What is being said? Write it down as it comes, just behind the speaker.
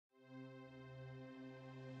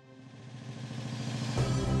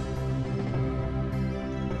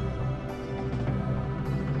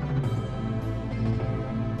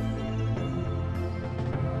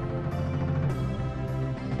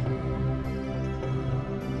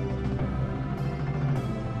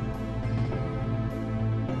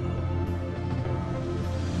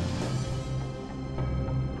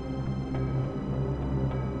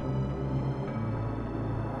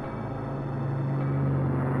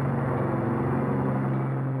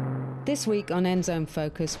This week on End Zone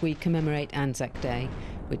Focus we commemorate Anzac Day,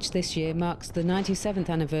 which this year marks the 97th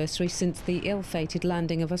anniversary since the ill-fated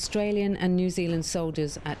landing of Australian and New Zealand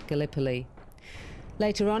soldiers at Gallipoli.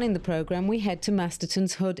 Later on in the programme we head to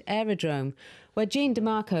Masterton's Hood Aerodrome, where Jean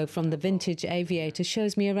DeMarco from the Vintage Aviator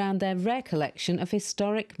shows me around their rare collection of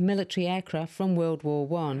historic military aircraft from World War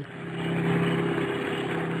I.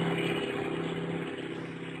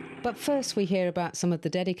 But first we hear about some of the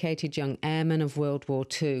dedicated young airmen of World War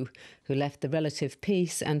II who left the relative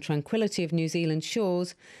peace and tranquility of New Zealand's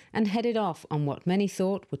shores and headed off on what many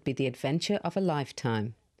thought would be the adventure of a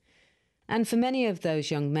lifetime. And for many of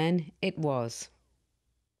those young men, it was.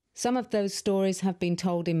 Some of those stories have been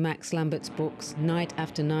told in Max Lambert's books Night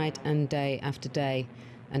After Night and Day After Day,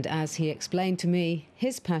 and as he explained to me,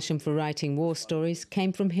 his passion for writing war stories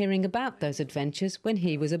came from hearing about those adventures when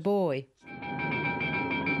he was a boy.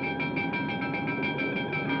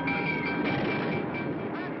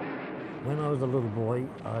 When I was a little boy,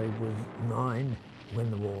 I was 9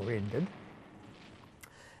 when the war ended,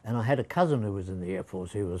 and I had a cousin who was in the Air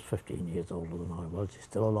Force. He was 15 years older than I was. He's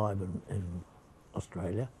still alive in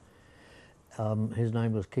Australia. His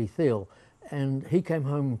name was Keith Thiel, and he came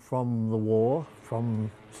home from the war, from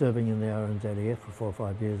serving in the RNZF for 4 or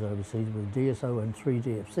 5 years overseas with DSO and 3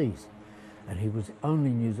 DFCs, and he was the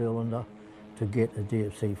only New Zealander to get a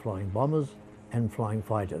DFC flying bombers and flying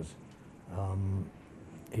fighters.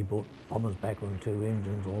 He brought bombers back on 2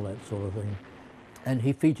 engines, all that sort of thing. And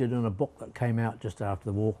he featured in a book that came out just after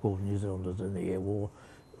the war called New Zealanders in the Air War.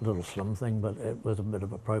 A little slim thing, but it was a bit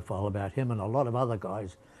of a profile about him and a lot of other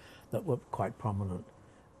guys that were quite prominent.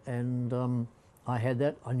 And I had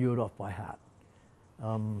that, I knew it off by heart.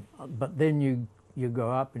 But then you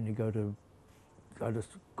grow up and you go to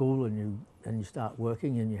school and you start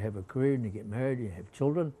working and you have a career and you get married and you have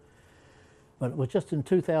children. But it was just in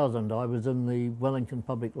 2000, I was in the Wellington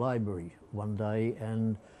Public Library one day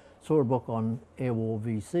and saw a book on air war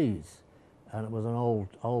VCs. And it was an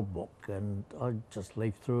old book, and I just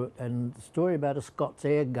leafed through it. And the story about a Scots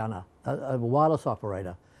air gunner, a wireless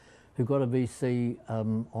operator, who got a VC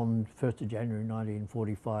on 1st of January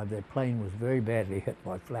 1945. Their plane was very badly hit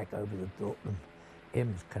by flak over the Dortmund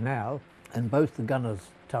Ems Canal, and both the gunners'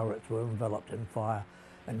 turrets were enveloped in fire,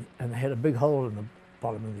 and they had a big hole in the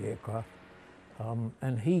bottom of the aircraft.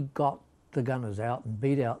 And he got the gunners out and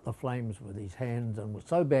beat out the flames with his hands and was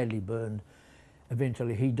so badly burned,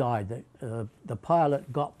 eventually he died. The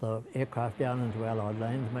pilot got the aircraft down into Allied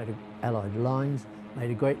lines, made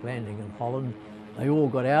a great landing in Holland. They all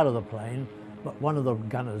got out of the plane, but one of the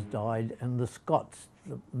gunners died, and the Scots,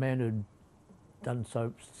 the man who'd done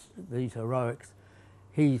these heroics,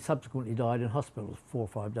 he subsequently died in hospital 4 or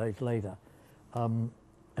 5 days later, and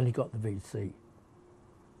he got the VC.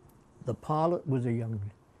 The pilot was a young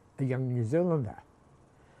New Zealander,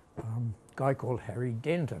 a guy called Harry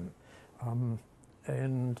Denton,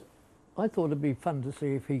 and I thought it'd be fun to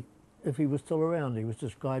see if he was still around. He was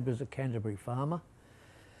described as a Canterbury farmer,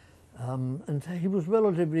 and he was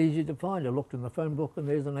relatively easy to find. I looked in the phone book and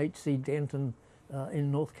there's an H.C. Denton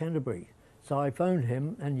in North Canterbury. So I phoned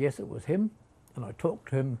him, and yes, it was him, and I talked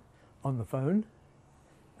to him on the phone.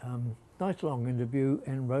 Nice long interview,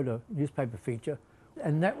 and wrote a newspaper feature.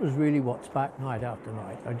 And that was really what sparked Night After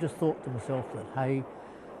Night. I just thought to myself that, hey,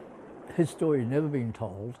 his story had never been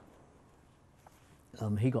told.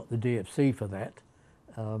 He got the DFC for that,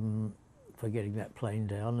 for getting that plane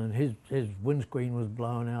down, and his windscreen was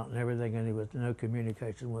blown out and everything, and there was no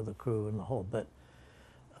communication with the crew and the whole bit.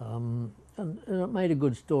 And it made a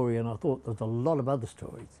good story, and I thought there's a lot of other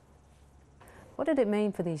stories. What did it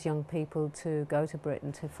mean for these young people to go to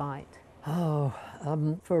Britain to fight? Oh,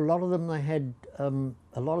 for a lot of them, they had,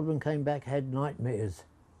 a lot of them came back, had nightmares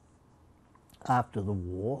after the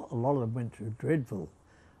war. A lot of them went through dreadful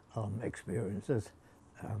experiences,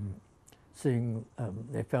 seeing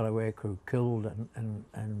their fellow aircrew killed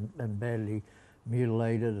and badly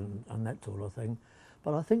mutilated and that sort of thing.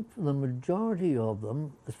 But I think for the majority of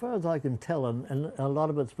them, as far as I can tell, and a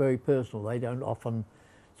lot of it's very personal, they don't often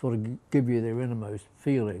sort of give you their innermost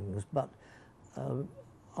feelings, but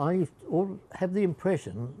I have the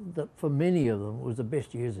impression that for many of them it was the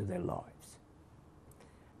best years of their lives.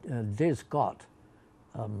 Des Scott,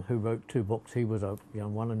 who wrote 2 books, he was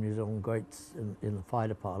one of New Zealand greats in the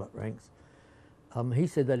fighter pilot ranks. He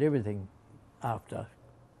said that everything after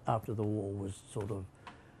the war was sort of,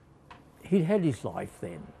 he'd had his life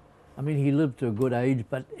then. I mean, he lived to a good age,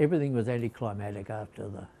 but everything was anticlimactic after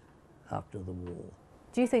the war.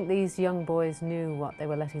 Do you think these young boys knew what they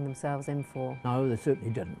were letting themselves in for? No, they certainly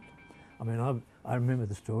didn't. I mean, I remember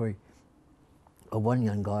the story of one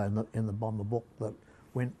young guy in the bomber book that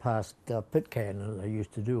went past Pitcairn, as they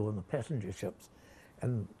used to do on the passenger ships,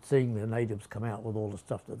 and seeing the natives come out with all the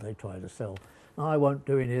stuff that they try to sell. "I won't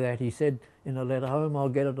do any of that," he said in a letter home. "I'll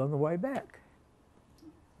get it on the way back."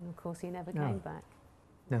 And of course he never came back.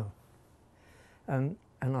 No. And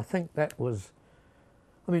I think that was,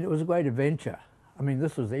 I mean, it was a great adventure. I mean,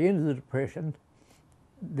 this was the end of the Depression.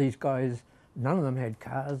 These guys, none of them had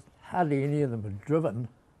cars, hardly any of them had driven,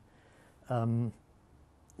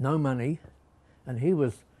 no money, and here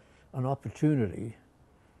was an opportunity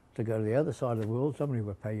to go to the other side of the world. Somebody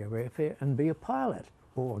would pay your airfare and be a pilot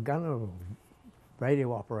or a gunner or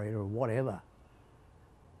radio operator or whatever.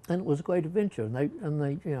 And it was a great adventure, and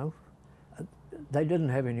they you know, they didn't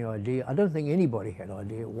have any idea. I don't think anybody had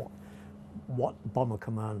idea what Bomber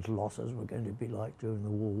Command's losses were going to be like during the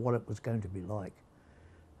war, what it was going to be like.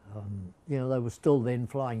 You know, they were still then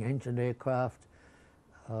flying ancient aircraft,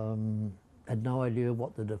 had no idea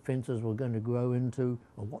what the defences were going to grow into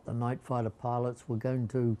or what the night fighter pilots were going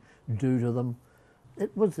to do to them.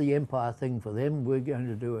 It was the empire thing for them. We're going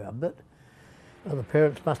to do our bit. The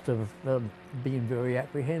parents must have been very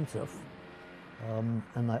apprehensive,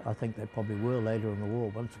 and I think they probably were later in the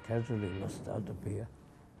war once the casualty list started to appear.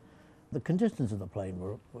 The conditions of the plane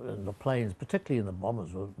in the planes, particularly in the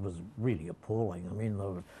bombers, was really appalling. I mean,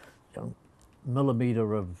 the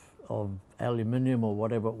millimetre of aluminium or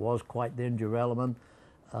whatever it was, quite then duralumin,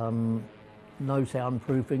 no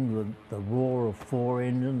soundproofing. The roar of 4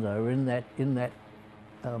 engines. They were in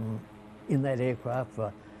that aircraft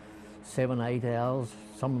for 7-8 hours,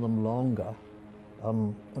 some of them longer,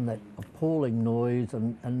 and that appalling noise,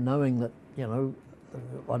 and knowing that, you know,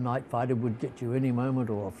 a night fighter would get you any moment,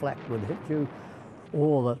 or a flak would hit you,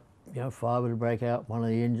 or that, you know, fire would break out, one of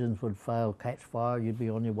the engines would fail, catch fire, you'd be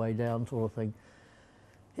on your way down, sort of thing.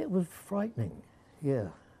 It was frightening, yeah.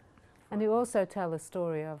 And you also tell the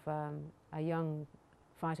story of a young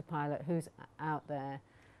fighter pilot who's out there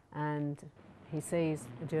and he sees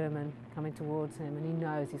a German coming towards him and he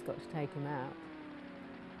knows he's got to take him out.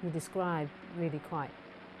 You describe really quite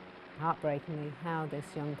heartbreakingly how this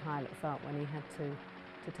young pilot felt when he had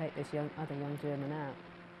to take this other young German out.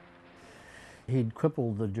 He'd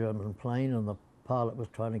crippled the German plane and the pilot was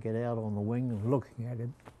trying to get out on the wing and looking at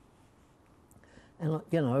him. And,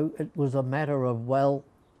 you know, it was a matter of, well,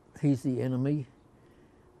 he's the enemy.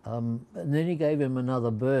 And then he gave him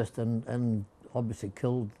another burst and obviously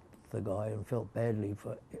killed the guy and felt badly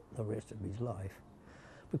for the rest of his life.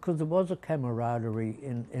 Because there was a camaraderie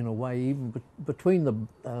in a way, even between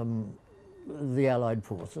the Allied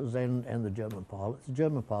forces and the German pilots. The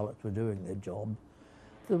German pilots were doing their job.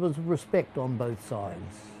 There was respect on both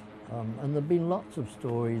sides. And there have been lots of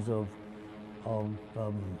stories of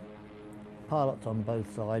pilots on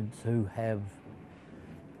both sides who have,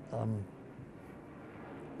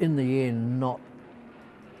 in the end, not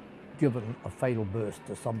given a fatal burst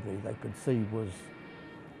to somebody they could see was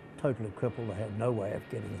totally crippled. They had no way of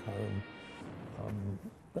getting home,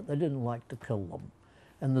 but they didn't like to kill them.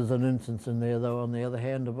 And there's an instance in there, though, on the other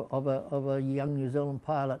hand, of a young New Zealand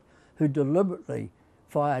pilot who deliberately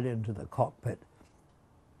fired into the cockpit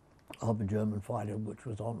of a German fighter which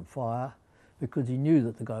was on fire, because he knew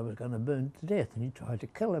that the guy was going to burn to death, and he tried to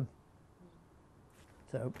kill him.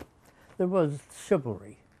 So there was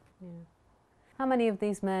chivalry. Yeah. How many of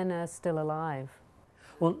these men are still alive?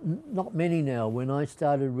 Well, not many now. When I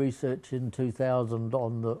started research in 2000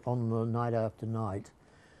 on the Night After Night,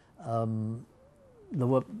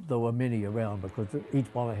 there were many around, because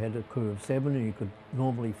each bomber had a crew of 7, and you could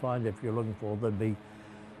normally find, if you're looking for, there'd be,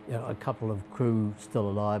 you know, a couple of crew still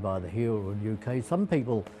alive either here or in UK.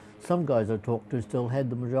 Some guys I talked to still had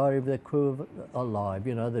the majority of their crew alive.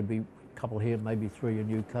 You know, there'd be a couple here, maybe 3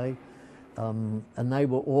 in UK. And they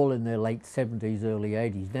were all in their late 70s, early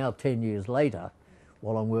 80s. Now, 10 years later,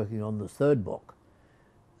 while I'm working on this third book,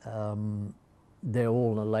 they're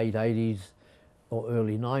all in the late 80s or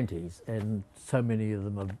early 90s, and so many of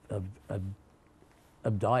them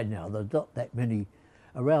have died now. There's not that many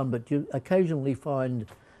around, but you occasionally find,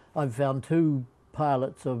 I've found 2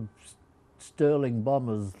 pilots of Sterling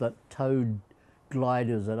bombers that towed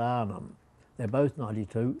gliders at Arnhem. They're both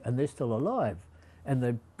 92 and they're still alive, and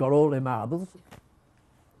they've got all their marbles,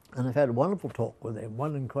 and I've had a wonderful talk with them,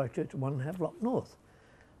 one in Christchurch and one in Havelock North.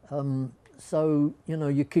 So, you know,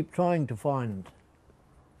 you keep trying to find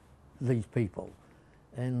these people,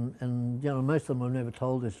 and you know, most of them have never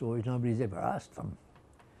told their stories, nobody's ever asked them,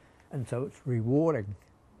 and so it's rewarding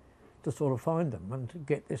to sort of find them and to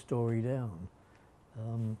get their story down.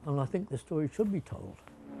 And I think the story should be told.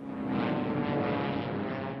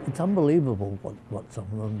 It's unbelievable what some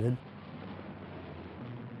of them did.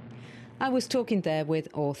 I was talking there with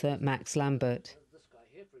author Max Lambert.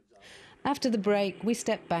 After the break, we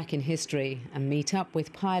step back in history and meet up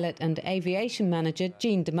with pilot and aviation manager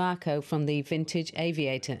Jean DeMarco from the Vintage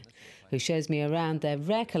Aviator, who shows me around their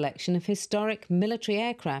rare collection of historic military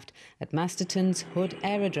aircraft at Masterton's Hood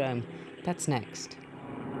Aerodrome. That's next.